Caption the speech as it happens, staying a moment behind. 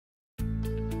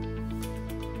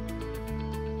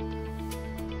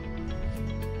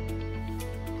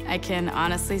I can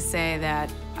honestly say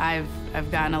that I've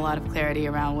gotten a lot of clarity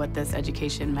around what this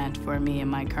education meant for me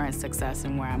and my current success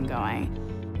and where I'm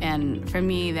going. And for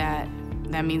me, that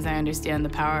means I understand the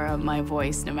power of my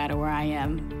voice no matter where I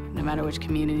am, no matter which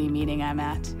community meeting I'm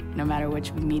at, no matter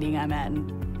which meeting I'm at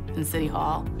in City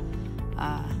Hall,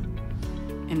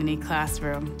 in any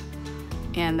classroom.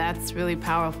 And that's really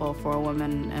powerful for a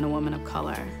woman and a woman of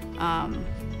color. I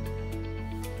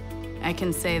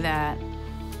can say that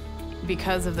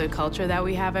because of the culture that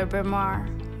we have at Bryn Mawr,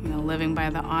 you know, living by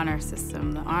the honor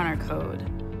system, the honor code,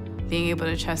 being able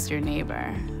to trust your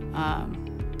neighbor,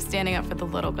 standing up for the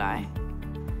little guy,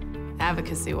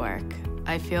 advocacy work.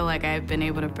 I feel like I've been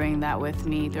able to bring that with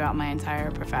me throughout my entire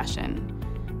profession.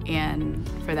 And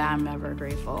for that, I'm ever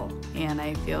grateful. And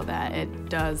I feel that it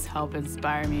does help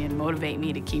inspire me and motivate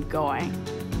me to keep going.